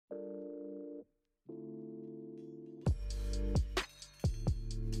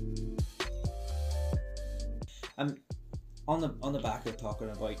On the back of talking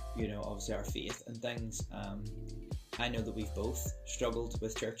about, obviously our faith and things, I know that we've both struggled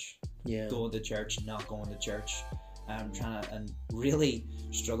with church, going to church, not going to church, trying to, and really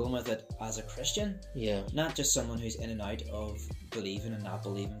struggling with it as a Christian, not just someone who's in and out of believing and not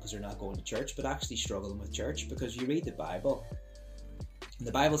believing because they're not going to church, but actually struggling with church because you read the Bible, and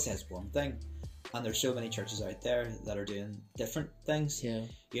the Bible says one thing, and there's so many churches out there that are doing different things,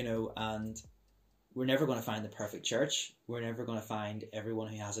 and we're never going to find the perfect church. We're never going to find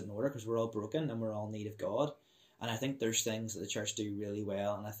everyone who has it in order because we're all broken and we're all in need of God. And I think there's things that the church do really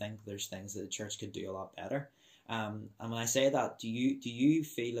well, and I think there's things that the church could do a lot better. And when I say that, do you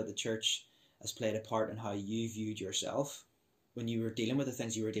feel that the church has played a part in how you viewed yourself when you were dealing with the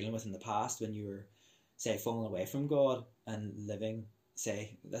things you were dealing with in the past, when you were, say, falling away from God and living,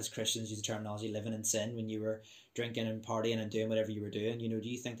 say, as Christians use the terminology, living in sin, when you were drinking and partying and doing whatever you were doing? Do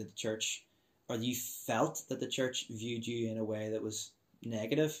you think that the church, or you felt that the church viewed you in a way that was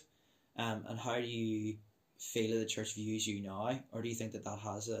negative? And how do you feel that the church views you now? Or do you think that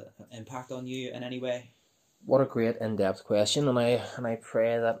has an impact on you in any way? What a great in-depth question, and I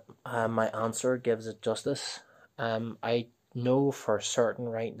pray that my answer gives it justice. I know for certain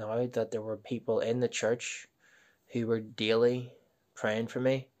right now that there were people in the church who were daily praying for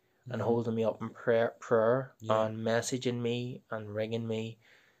me and holding me up in prayer and messaging me and ringing me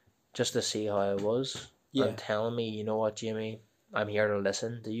just to see how I was and telling me, you know what, Jamie, I'm here to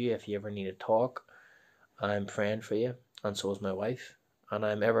listen to you if you ever need to talk. I'm praying for you, and so is my wife. And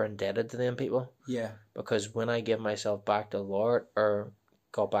I'm ever indebted to them people. Yeah. Because when I give myself back to the Lord or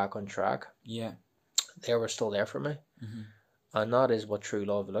got back on track, they were still there for me. Mm-hmm. And that is what true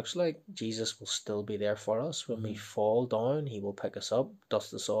love looks like. Jesus will still be there for us. When we fall down, he will pick us up,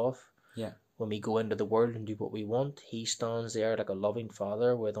 dust us off. Yeah. When we go into the world and do what we want, he stands there like a loving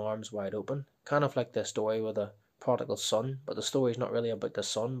father with arms wide open. Kind of like the story with the prodigal son. But the story is not really about the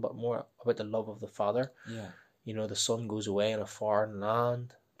son, but more about the love of the father. Yeah. The son goes away in a foreign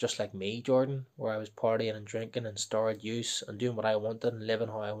land, just like me, Jordan, where I was partying and drinking and started use and doing what I wanted and living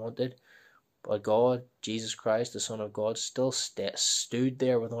how I wanted. But God, Jesus Christ, the Son of God, still stood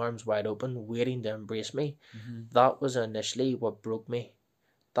there with arms wide open, waiting to embrace me. Mm-hmm. That was initially what broke me.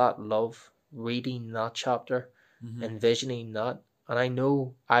 That love, reading that chapter, envisioning that. And I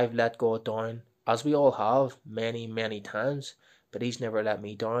know I've let God down, as we all have, many, many times. But he's never let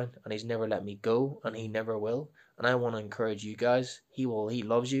me down, and he's never let me go, and he never will. And I want to encourage you guys. He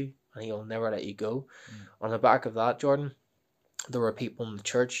loves you, and he'll never let you go. On the back of that, Jordan, there were people in the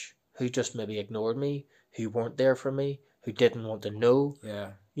church who just maybe ignored me, who weren't there for me, who didn't want to know.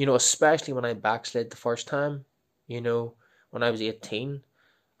 Yeah. Especially when I backslid the first time. When I was 18,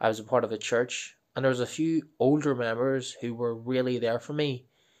 I was a part of a church, and there was a few older members who were really there for me.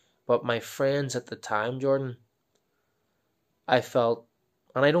 But my friends at the time, Jordan, I felt,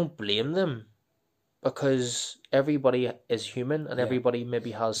 and I don't blame them, because everybody is human and everybody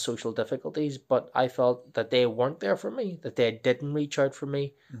maybe has social difficulties, but I felt that they weren't there for me, that they didn't reach out for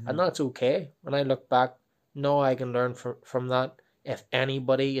me, and that's okay. When I look back, now I can learn from that. If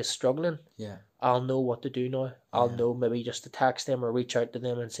anybody is struggling, I'll know what to do now. I'll know maybe just to text them or reach out to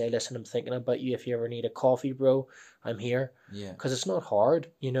them and say, listen, I'm thinking about you. If you ever need a coffee, bro, I'm here. Yeah. Because it's not hard,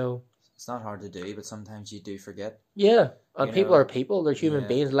 It's not hard to do, but sometimes you do forget. Yeah, and people are people. They're human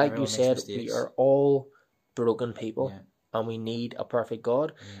beings. Like you said, we are all broken people, and we need a perfect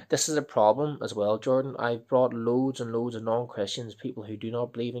God. Yeah. This is a problem as well, Jordan. I've brought loads and loads of non-Christians, people who do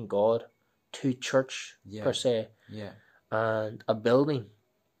not believe in God, to church, per se, and a building.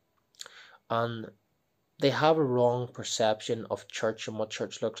 And they have a wrong perception of church and what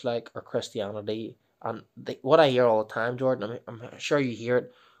church looks like, or Christianity. And what I hear all the time, Jordan, I'm sure you hear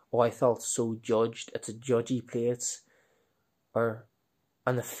it, oh, I felt so judged. It's a judgy place. And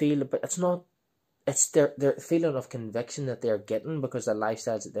the feel, but it's not. It's their feeling of conviction that they're getting because the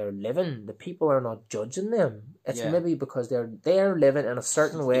lifestyles that they're living. The people are not judging them. It's maybe because they're living in a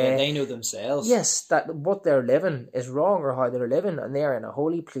certain way. Yeah, they know themselves. Yes, that what they're living is wrong, or how they're living, and they're in a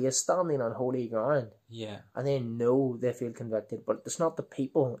holy place, standing on holy ground. Yeah, and they know they feel convicted, but it's not the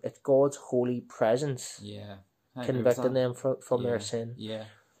people. It's God's holy presence. Yeah, convicting them from their sin. Yeah.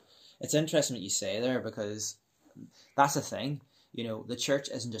 It's interesting what you say there, because that's the thing. The church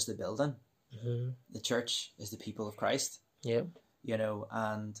isn't just a building. Mm-hmm. The church is the people of Christ. Yeah.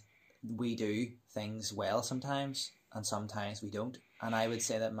 And we do things well sometimes, and sometimes we don't. And I would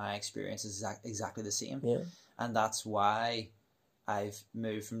say that my experience is exactly the same. Yeah. And that's why I've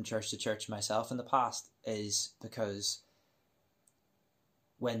moved from church to church myself in the past, is because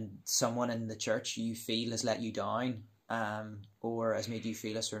when someone in the church you feel has let you down, or has made you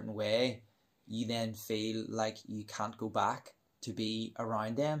feel a certain way, you then feel like you can't go back to be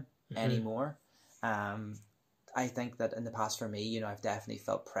around them anymore. I think that in the past for me, you know, I've definitely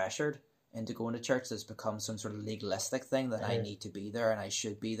felt pressured into going to church. There's become some sort of legalistic thing that I need to be there and I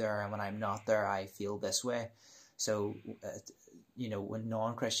should be there, and when I'm not there I feel this way. So you know, when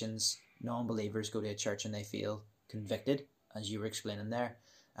non-Christians, non-believers go to a church and they feel convicted, as you were explaining there,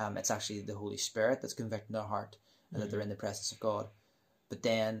 it's actually the Holy Spirit that's convicting their heart and that they're in the presence of God. But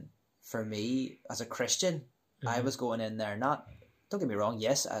then for me as a Christian, I was going in there, not, don't get me wrong,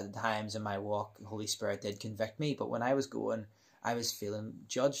 yes, at times in my walk the Holy Spirit did convict me, but when I was going, I was feeling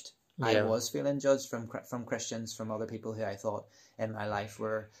judged. I was feeling judged from Christians, from other people who I thought in my life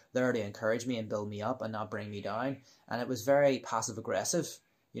were there to encourage me and build me up and not bring me down. And it was very passive aggressive.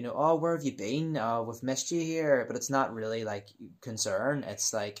 You know, oh, where have you been? Oh, we've missed you here. But it's not really like concern.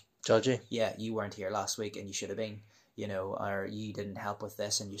 It's like judgy. Yeah, you weren't here last week and you should have been, you know, or you didn't help with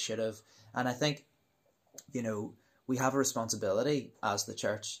this and you should have. And I think, you know, we have a responsibility as the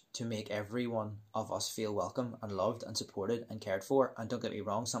church to make every one of us feel welcome and loved and supported and cared for. And don't get me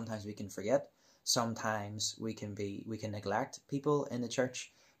wrong, sometimes we can forget. Sometimes we can neglect people in the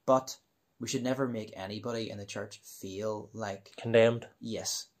church, but we should never make anybody in the church feel like condemned.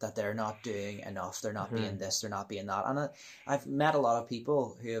 Yes, that they're not doing enough. They're not being this. They're not being that. And I've met a lot of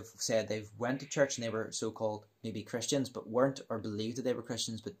people who have said they've went to church and they were so-called maybe Christians, but weren't, or believed that they were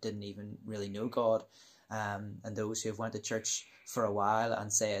Christians, but didn't even really know God. And those who have went to church for a while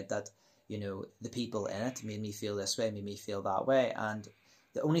and said that, you know, the people in it made me feel this way, made me feel that way. And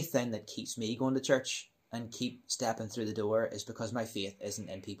the only thing that keeps me going to church and keep stepping through the door is because my faith isn't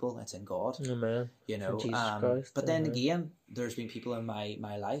in people, it's in God. Amen. You know, but then again, there's been people in my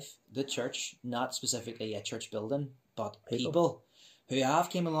life, the church, not specifically a church building, but people who have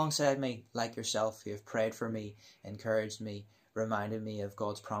came alongside me, like yourself, who have prayed for me, encouraged me, reminded me of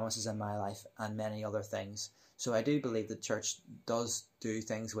God's promises in my life and many other things. So I do believe the church does do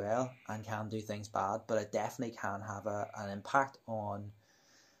things well and can do things bad, but it definitely can have an impact on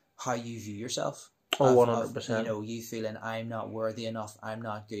how you view yourself. Oh, 100%. You know, you feeling I'm not worthy enough, I'm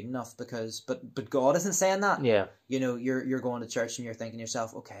not good enough, because but God isn't saying that. Yeah. You know, you're going to church and you're thinking to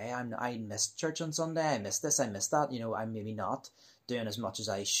yourself, okay, I missed church on Sunday, I missed this, I missed that. You know, I'm maybe not doing as much as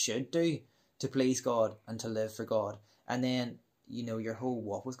I should do to please God and to live for God. And then, you know, your whole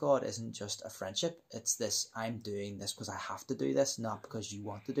walk with God isn't just a friendship. It's this, I'm doing this because I have to do this, not because you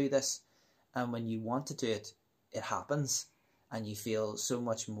want to do this. And when you want to do it, it happens. And you feel so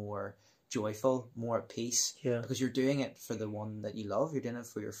much more joyful, more at peace. Yeah. Because you're doing it for the one that you love. You're doing it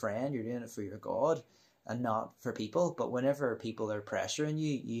for your friend. You're doing it for your God. And not for people. But whenever people are pressuring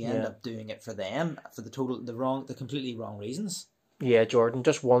you, you end up doing it for them, for the completely wrong reasons. Yeah, Jordan,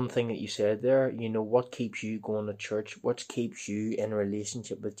 just one thing that you said there, you know, what keeps you going to church? What keeps you in a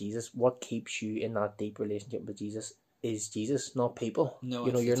relationship with Jesus? What keeps you in that deep relationship with Jesus is Jesus, not people. No,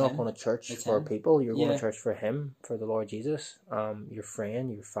 you know, you're not going to church for people. You're going to church for Him, for the Lord Jesus. Your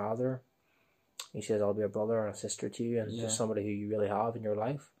friend, your father. He says, I'll be a brother and a sister to you, and just somebody who you really have in your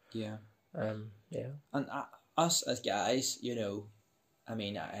life. Yeah. Yeah. And us as guys, you know, I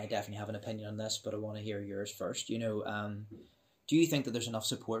mean, I definitely have an opinion on this, but I want to hear yours first. You know, do you think that there's enough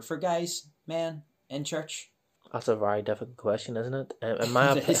support for guys, men, in church? That's a very difficult question, isn't it? In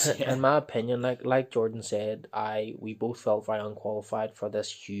my opinion, like Jordan said, we both felt very unqualified for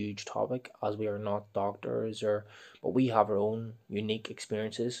this huge topic, as we are not doctors, but we have our own unique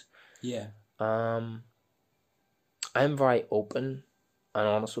experiences. Yeah. I'm very open and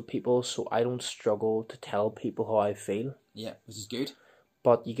honest with people, so I don't struggle to tell people how I feel. Yeah, which is good.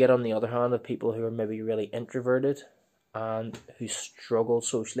 But you get on the other hand of people who are maybe really introverted and who struggle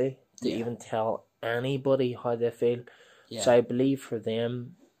socially to even tell anybody how they feel. Yeah. So I believe for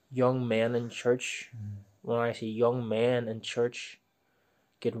them, young men in church, when I say young men in church,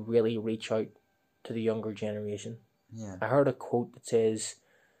 can really reach out to the younger generation. Yeah. I heard a quote that says,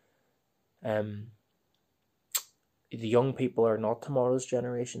 the young people are not tomorrow's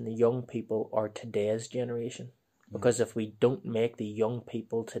generation, the young people are today's generation. Because if we don't make the young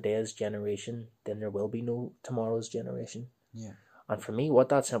people today's generation, then there will be no tomorrow's generation. Yeah. And for me, what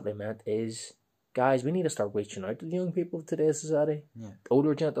that simply meant is, guys, we need to start reaching out to the young people of today's society. Yeah. The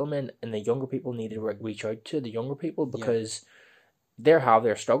older gentlemen and the younger people need to reach out to the younger people, because they have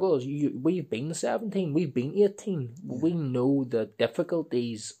their struggles. We've been 17, we've been 18. Yeah. We know the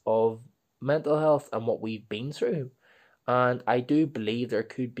difficulties of mental health and what we've been through. And I do believe there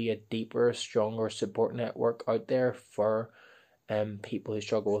could be a deeper, stronger support network out there for people who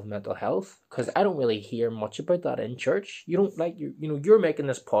struggle with mental health, because I don't really hear much about that in church. You don't like you're making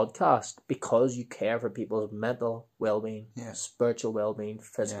this podcast because you care for people's mental well-being, spiritual well-being,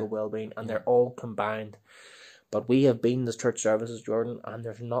 physical well-being, and they're all combined. But we have been to church services, Jordan, and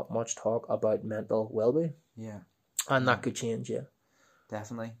there's not much talk about mental well-being. Yeah. And that could change,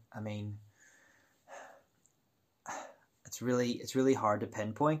 Definitely. I mean, it's really hard to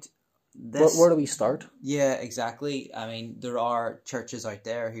pinpoint. Where do we start? Yeah, exactly. I mean, there are churches out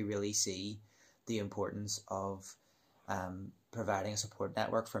there who really see the importance of providing a support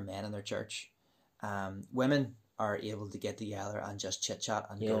network for men in their church. Women are able to get together and just chit chat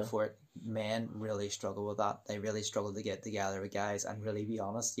and go for it. Men really struggle with that. They really struggle to get together with guys and really be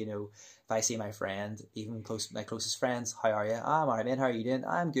honest. You know, if I see my friend, even my closest friends, how are you? I'm alright, mate. How are you doing?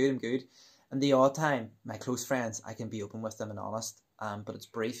 I'm good. And the odd time, my close friends, I can be open with them and honest. But it's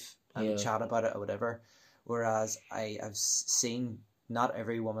brief. And we chat about it or whatever. Whereas I've seen not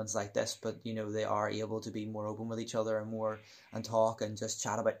every woman's like this, but you know, they are able to be more open with each other and talk and just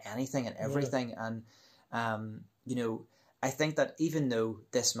chat about anything and everything. And you know, I think that even though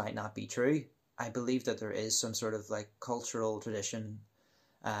this might not be true, I believe that there is some sort of like cultural tradition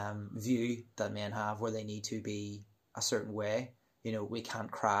view that men have where they need to be a certain way. You know, we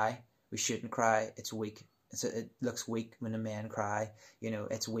can't cry, we shouldn't cry, it's weak. It looks weak when a man cry. You know,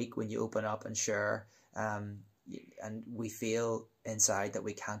 it's weak when you open up and share. And we feel inside that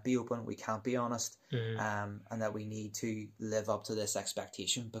we can't be open, we can't be honest, and that we need to live up to this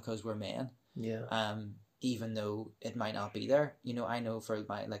expectation because we're men. Yeah. Even though it might not be there. You know, I know for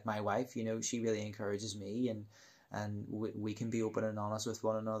my wife, you know, she really encourages me, and we can be open and honest with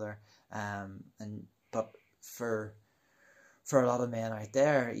one another. But for a lot of men out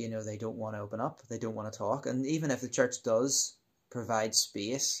there, you know, they don't want to open up, they don't want to talk. And even if the church does provide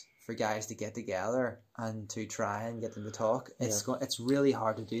space for guys to get together and to try and get them to talk, it's really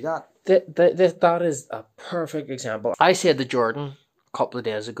hard to do that. That is a perfect example. I said to Jordan a couple of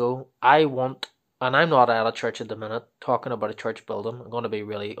days ago, and I'm not at a church at the minute talking about a church building. I'm going to be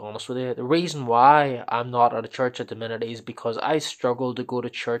really honest with you. The reason why I'm not at a church at the minute is because I struggle to go to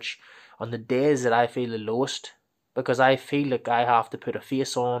church on the days that I feel the lowest. Because I feel like I have to put a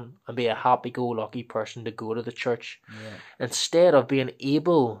face on and be a happy-go-lucky person to go to the church. Instead of being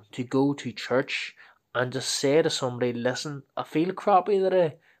able to go to church and just say to somebody, listen, I feel crappy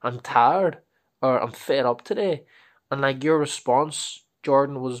today, I'm tired, or I'm fed up today. And like your response,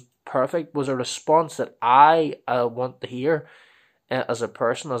 Jordan, was perfect, was a response that I want to hear as a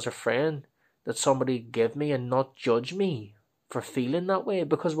person, as a friend, that somebody give me and not judge me for feeling that way,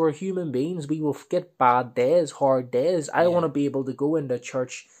 because we're human beings. We will get bad days, hard days. I want to be able to go into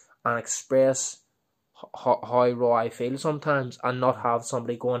church and express how raw I feel sometimes and not have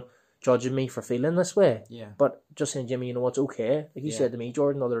somebody judging me for feeling this way. But just saying, Jimmy, you know what's okay? Like you said to me,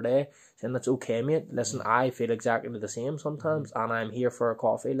 Jordan, the other day, saying that's okay, mate. Listen, I feel exactly the same sometimes, and I'm here for a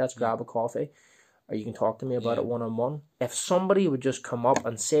coffee. Let's grab a coffee, or you can talk to me about it one-on-one. If somebody would just come up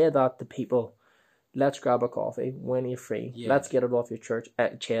and say that to people, let's grab a coffee when you're free. Let's get it off your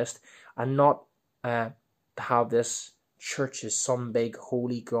chest, and not have this church is some big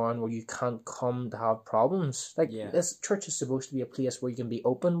holy ground where you can't come to have problems. This church is supposed to be a place where you can be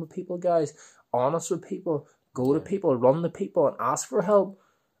open with people, guys, honest with people, go to people, run to people, and ask for help.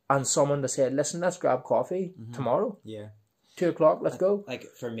 And someone to say, listen, let's grab coffee tomorrow. 2:00, let's go. Like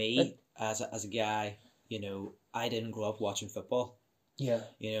for me, as a guy, you know, I didn't grow up watching football. You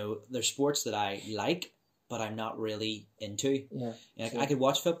know, there's sports that I like, but I'm not really into. I could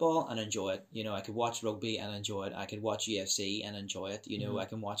watch football and enjoy it. You know, I could watch rugby and enjoy it. I could watch UFC and enjoy it. You know, I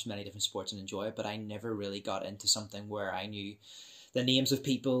can watch many different sports and enjoy it, but I never really got into something where I knew the names of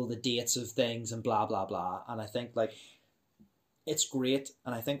people, the dates of things, and blah, blah, blah. And I think, like, it's great.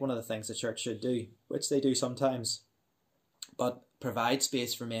 And I think one of the things the church should do, which they do sometimes, but provide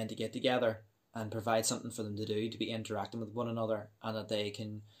space for men to get together and provide something for them to do, to be interacting with one another, and that they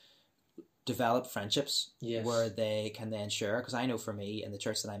can develop friendships where they can then share. Because I know for me, in the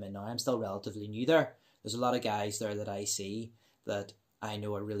church that I'm in now, I'm still relatively new there. There's a lot of guys there that I see that I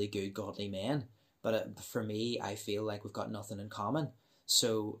know are really good, godly men. But for me, I feel like we've got nothing in common.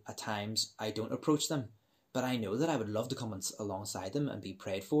 So at times, I don't approach them. But I know that I would love to come alongside them and be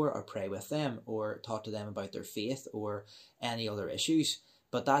prayed for, or pray with them, or talk to them about their faith or any other issues.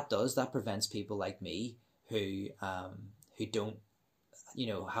 But that prevents people like me who don't, you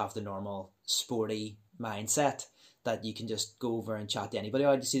know, have the normal sporty mindset that you can just go over and chat to anybody.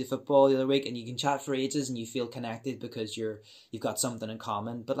 I did see the football the other week, and you can chat for ages and you feel connected because you've got something in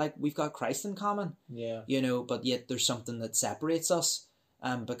common. But like, we've got Christ in common, you know, but yet there's something that separates us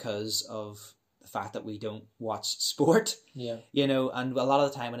because of the fact that we don't watch sport. Yeah. You know, and a lot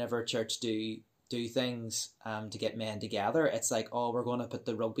of the time whenever church do things to get men together, it's like, oh, we're going to put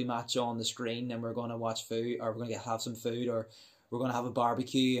the rugby match on the screen and we're going to watch food, or we're going to have some food, or we're going to have a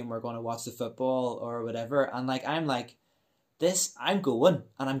barbecue and we're going to watch the football or whatever. And like, I'm like, I'm going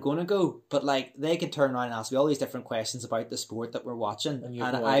and I'm going to go, but like they could turn around and ask me all these different questions about the sport that we're watching, and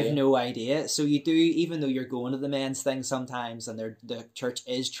I've no idea. So you do, even though you're going to the men's thing sometimes and the church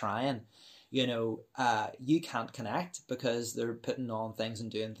is trying, you know, you can't connect because they're putting on things and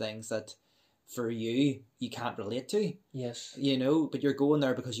doing things that for you can't relate to. Yes. You know, but you're going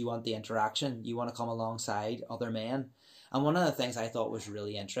there because you want the interaction, you want to come alongside other men. And one of the things I thought was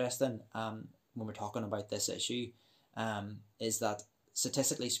really interesting when we're talking about this issue is that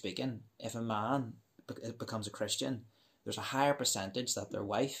statistically speaking, if a man becomes a Christian, there's a higher percentage that their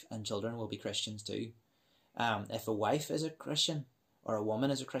wife and children will be Christians too. If a wife is a Christian or a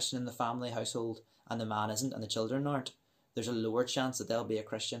woman is a Christian in the family household and the man isn't and the children aren't, there's a lower chance that they'll be a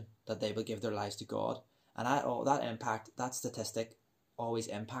Christian, that they will give their lives to God. And that statistic always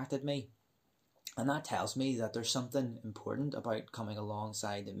impacted me. And that tells me that there's something important about coming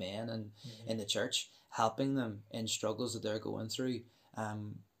alongside the men and in the church, helping them in struggles that they're going through,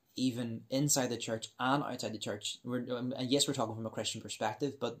 even inside the church and outside the church. And yes, we're talking from a Christian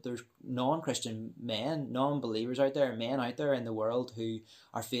perspective, but there's non-Christian men, non-believers out there, men out there in the world who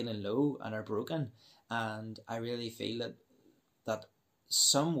are feeling low and are broken. And I really feel that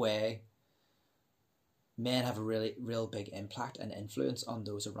some way men have a really real big impact and influence on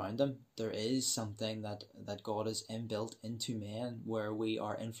those around them. There is something that God has inbuilt into men where we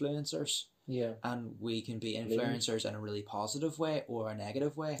are influencers. Yeah. And we can be influencers in a really positive way or a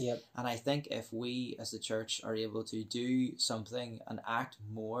negative way. Yep. And I think if we as the church are able to do something and act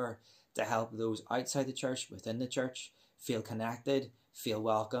more to help those outside the church, within the church, feel connected, feel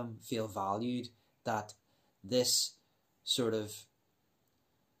welcome, feel valued, that this sort of,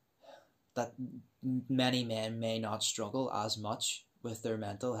 that many men may not struggle as much with their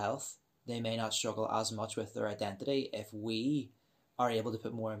mental health. They may not struggle as much with their identity if we are able to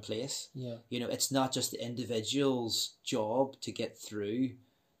put more in place. Yeah. You know, it's not just the individual's job to get through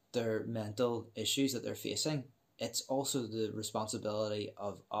their mental issues that they're facing. It's also the responsibility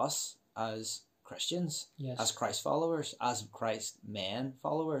of us as Christians, yes, as Christ followers, as Christ men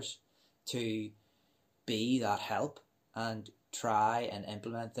followers, to be that help and try and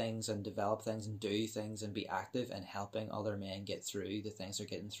implement things and develop things and do things and be active in helping other men get through the things they're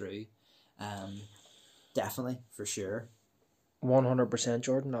getting through. Definitely, for sure. 100%,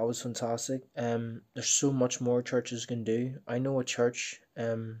 Jordan. That was fantastic. There's so much more churches can do. I know a church,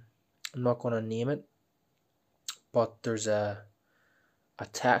 I'm not going to name it, but there's a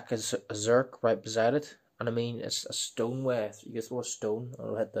tack, a zerk right beside it, and I mean it's a stone way. You can throw a stone and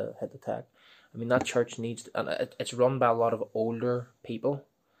it'll hit the tack. I mean that church needs, and it's run by a lot of older people,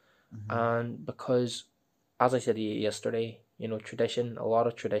 and because, as I said to you yesterday, you know, tradition, a lot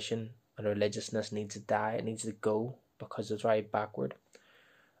of tradition and religiousness needs to die. It needs to go because it's very backward,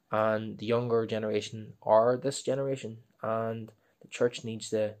 and the younger generation are this generation, and the church needs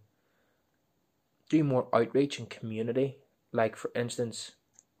to do more outreach and community. Like, for instance,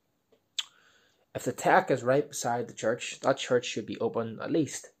 if the tech is right beside the church, that church should be open at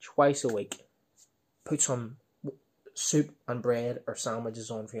least twice a week. Put some soup and bread or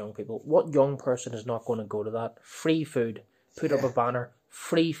sandwiches on for young people. What young person is not going to go to that? Free food. Put up a banner.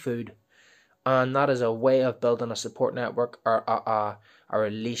 Free food. And that is a way of building a support network or a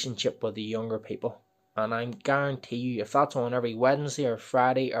relationship with the younger people. And I guarantee you, if that's on every Wednesday or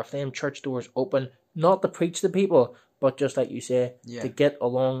Friday, or if them church doors open, not to preach to people, but just like you say, to get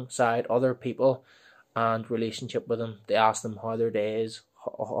alongside other people and relationship with them, to ask them how their day is,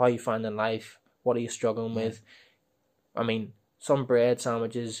 how you find in life, what are you struggling with. I mean, some bread,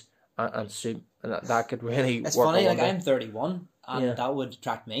 sandwiches, and soup, and that could really it's work. It's funny, like I'm 31, and that would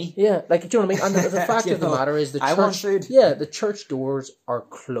attract me. Yeah, like, do you know what I mean? And the fact of the matter is, the church, the church doors are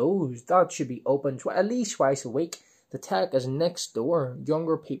closed. That should be open at least twice a week. The tech is next door.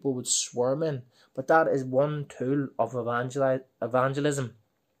 Younger people would swarm in. But that is one tool of evangelism.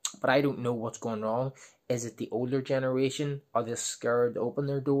 But I don't know what's going wrong. Is it the older generation? Are they scared to open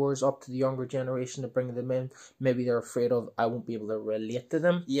their doors up to the younger generation to bring them in? Maybe they're afraid of, I won't be able to relate to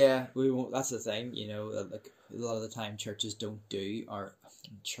them. Yeah, we won't. That's the thing, you know, like a lot of the time the church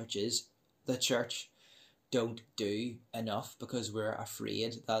don't do enough because we're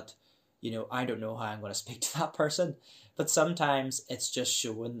afraid that, you know, I don't know how I'm going to speak to that person. But sometimes it's just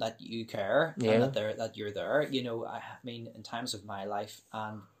showing that you care and that you're there. You know, I mean, in times of my life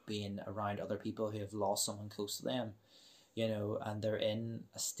and being around other people who have lost someone close to them, you know, and they're in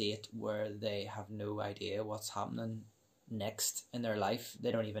a state where they have no idea what's happening next in their life.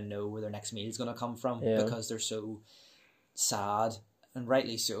 They don't even know where their next meal is going to come from because they're so sad, and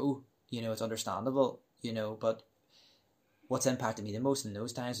rightly so. You know, it's understandable, you know, but what's impacted me the most in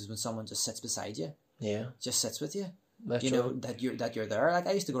those times is when someone just sits beside you. Yeah. Just sits with you. That's you know, that you're there. Like,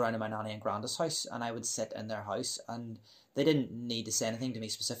 I used to go around to my nanny and granddad's house, and I would sit in their house, and they didn't need to say anything to me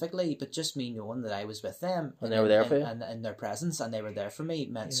specifically, but just me knowing that I was with them. And they were there for you. And in their presence, and they were there for me,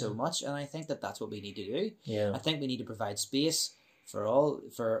 meant so much. And I think that that's what we need to do. Yeah. I think we need to provide space for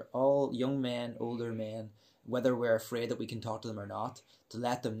all young men, older men, whether we're afraid that we can talk to them or not, to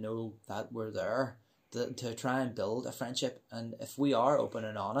let them know that we're there, to try and build a friendship. And if we are open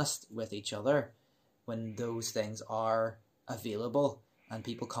and honest with each other, when those things are available and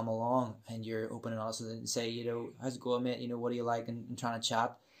people come along and you're open and honest and say, you know, how's it going, mate? You know, what do you like? And trying to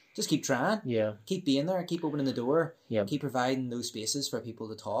chat. Just keep trying. Yeah. Keep being there. Keep opening the door. Yeah. Keep providing those spaces for people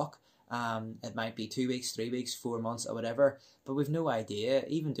to talk. It might be 2 weeks, 3 weeks, 4 months or whatever, but we've no idea,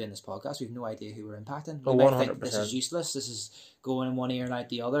 even doing this podcast, we've no idea who we're impacting. We might think this is useless, this is going in one ear and out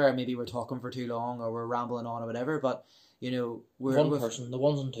the other, or maybe we're talking for too long or we're rambling on or whatever, but you know, one person, the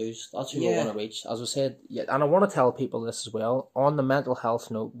ones and twos, that's who we want to reach. As I said, and I want to tell people this as well. On the mental health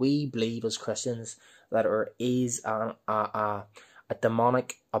note, we believe as Christians that there is a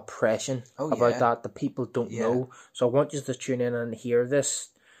demonic oppression about that people don't know. So I want you to tune in and hear this.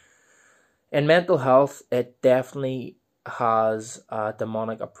 In mental health, it definitely has a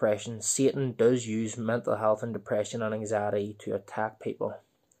demonic oppression. Satan does use mental health and depression and anxiety to attack people.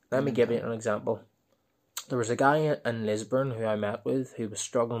 Let me give you an example. There was a guy in Lisburn who I met with who was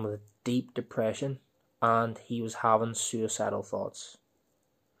struggling with deep depression, and he was having suicidal thoughts,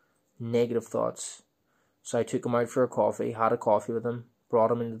 negative thoughts. So I took him out for a coffee, had a coffee with him,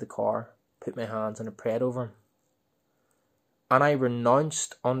 brought him into the car, put my hands on and prayed over him. And I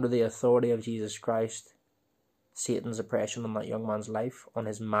renounced under the authority of Jesus Christ Satan's oppression on that young man's life, on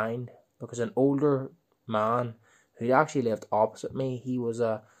his mind, because an older man who actually lived opposite me, he was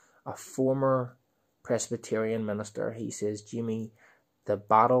a former Presbyterian minister. He says, Jimmy, the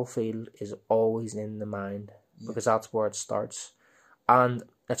battlefield is always in the mind, because that's where it starts. And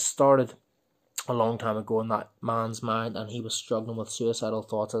it started a long time ago in that man's mind, and he was struggling with suicidal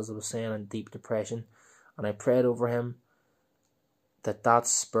thoughts, as I was saying, and deep depression. And I prayed over him that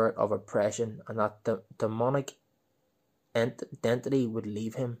spirit of oppression and that the demonic entity would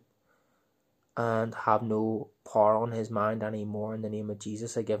leave him and have no power on his mind anymore. In the name of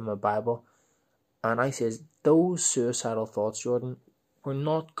Jesus, I give him a Bible. And I says, those suicidal thoughts, Jordan, were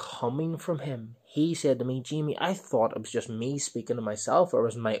not coming from him. He said to me, Jamie, I thought it was just me speaking to myself, or it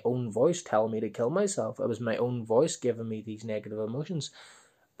was my own voice telling me to kill myself. It was my own voice giving me these negative emotions.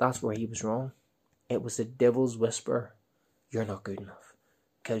 That's where he was wrong. It was the devil's whisper. You're not good enough.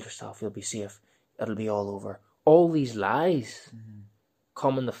 Kill yourself. You'll be safe. It'll be all over. All these lies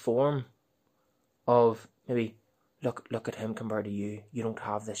come in the form of maybe, look at him compared to you. You don't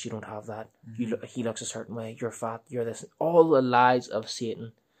have this. You don't have that. He looks a certain way. You're fat. You're this. All the lies of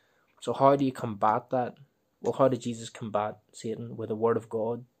Satan. So how do you combat that? Well, how did Jesus combat Satan? With the Word of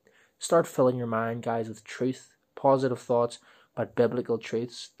God. Start filling your mind, guys, with truth, positive thoughts, but biblical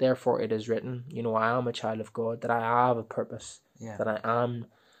truths. Therefore it is written, I am a child of God, that I have a purpose, that I am,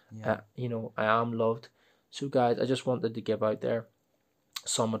 I am loved. So guys, I just wanted to give out there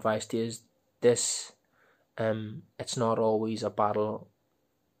some advice to you. This, it's not always a battle.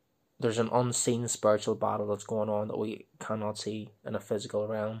 There's an unseen spiritual battle that's going on that we cannot see in a physical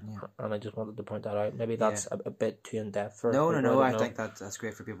realm, and I just wanted to point that out. Maybe that's a bit too in depth for No. I think that's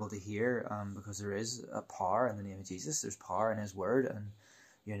great for people to hear, because there is a power in the name of Jesus. There's power in His Word, and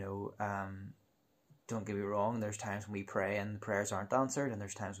don't get me wrong. There's times when we pray and the prayers aren't answered, and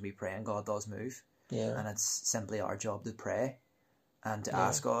there's times when we pray and God does move. Yeah, and it's simply our job to pray and to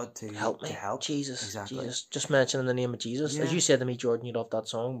ask God to help me. To help. Jesus. Exactly. Jesus. Just mentioning the name of Jesus. As you said to me, Jordan, you love that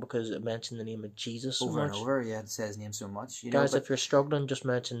song because it mentioned the name of Jesus so over much. And over. Yeah, it says his name so much. Guys, if you're struggling, just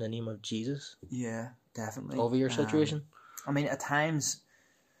mention the name of Jesus. Yeah, definitely. Over your situation. I mean, at times,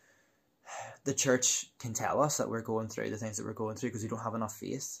 the church can tell us that we're going through the things that we're going through because we don't have enough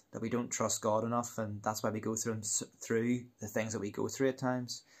faith, that we don't trust God enough, and that's why we go through the things that we go through at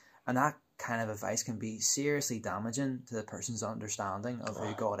times. And that kind of advice can be seriously damaging to the person's understanding of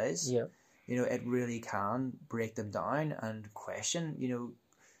who God is. Yeah. It really can break them down and question,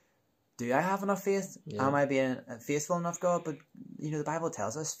 do I have enough faith? Yeah. Am I being faithful enough, God? But, the Bible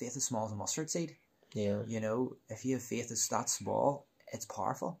tells us faith is small as a mustard seed. Yeah. If you have faith that's that small, it's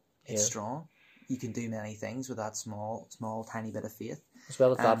powerful. It's strong. you can do many things with that small tiny bit of faith. As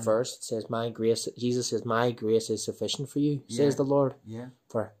well as that verse, it says, Jesus says, my grace is sufficient for you, says the Lord. Yeah.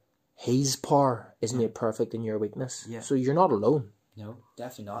 For his power is made perfect in your weakness. Yeah. So you're not alone. No,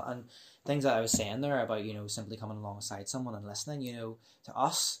 definitely not. And things that I was saying there about, simply coming alongside someone and listening, to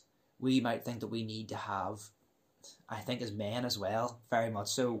us, we might think that we need to have, I think as men as well, very much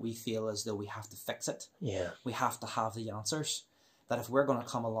so, we feel as though we have to fix it. Yeah. We have to have the answers. That if we're going to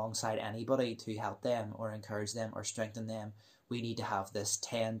come alongside anybody to help them or encourage them or strengthen them, we need to have this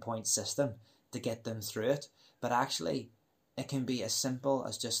 10-point system to get them through it. But actually, it can be as simple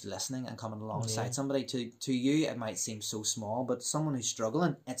as just listening and coming alongside somebody. To you, it might seem so small, but someone who's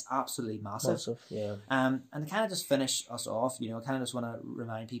struggling, it's absolutely massive. Yeah. And to kind of just finish us off, I kind of just want to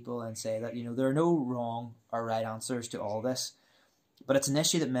remind people and say that, there are no wrong or right answers to all this, but it's an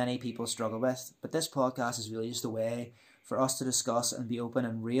issue that many people struggle with. But this podcast is really just a way for us to discuss and be open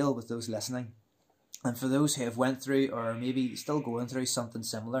and real with those listening. And for those who have went through or maybe still going through something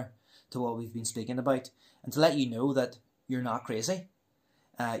similar to what we've been speaking about, and to let you know that you're not crazy.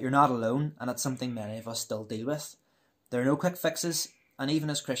 You're not alone, and it's something many of us still deal with. There are no quick fixes, and even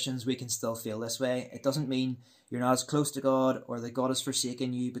as Christians, we can still feel this way. It doesn't mean you're not as close to God or that God has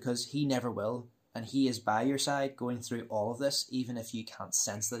forsaken you, because he never will, and he is by your side going through all of this, even if you can't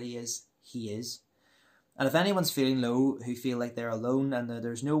sense that he is. He is. And if anyone's feeling low, who feel like they're alone and that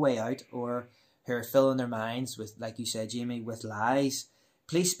there's no way out, or who are filling their minds with, like you said, Jamie, with lies,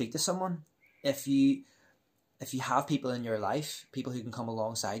 please speak to someone. If you have people in your life, people who can come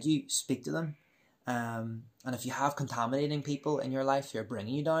alongside you, speak to them. And if you have contaminating people in your life who are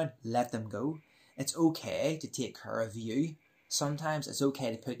bringing you down, let them go. It's okay to take care of you. Sometimes it's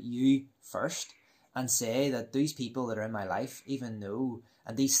okay to put you first and say that these people that are in my life,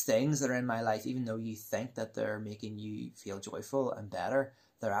 and these things that are in my life, even though you think that they're making you feel joyful and better,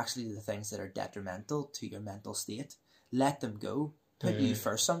 they're actually the things that are detrimental to your mental state. Let them go. Put you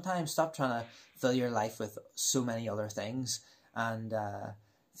first sometimes. Stop trying to fill your life with so many other things and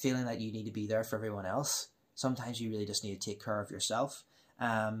feeling that you need to be there for everyone else. Sometimes you really just need to take care of yourself.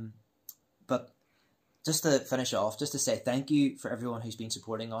 But just to finish off, just to say thank you for everyone who's been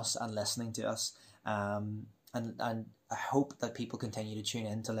supporting us and listening to us. And I hope that people continue to tune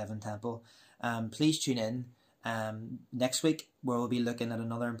in to Live in Temple. Please tune in next week, where we'll be looking at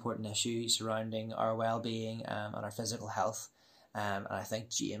another important issue surrounding our well-being and our physical health. And I think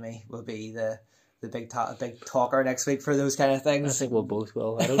Jamie will be the big talker next week for those kind of things. I think we'll both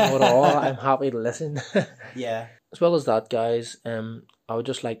will. I don't know at all. I'm happy to listen. Yeah. As well as that, guys, I would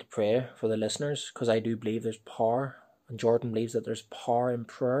just like to pray for the listeners, because I do believe there's power, and Jordan believes that there's power in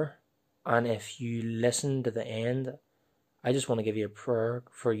prayer. And if you listen to the end, I just want to give you a prayer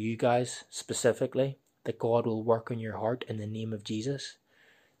for you guys specifically, that God will work on your heart in the name of Jesus.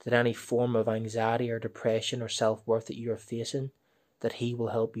 That any form of anxiety or depression or self-worth that you are facing, that he will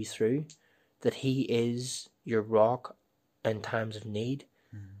help you through, that he is your rock in times of need.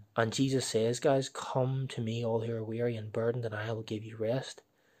 And Jesus says, guys, come to me all who are weary and burdened, and I will give you rest.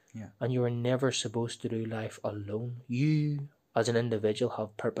 Yeah. And you are never supposed to do life alone. You, as an individual,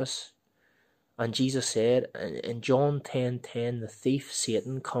 have purpose. And Jesus said in John 10:10, the thief,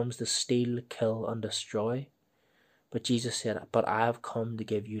 Satan, comes to steal, kill, and destroy. But Jesus said, but I have come to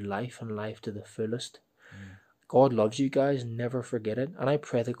give you life, and life to the fullest. God loves you guys, never forget it. And I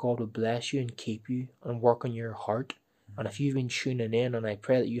pray that God will bless you and keep you and work on your heart. And if you've been tuning in, and I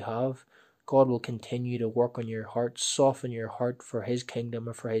pray that you have, God will continue to work on your heart, soften your heart for his kingdom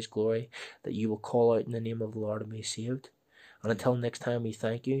and for his glory, that you will call out in the name of the Lord and be saved. And until next time, we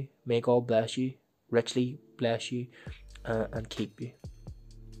thank you. May God bless you, richly bless you, and keep you.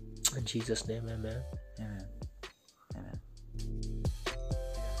 In Jesus' name, amen. Amen.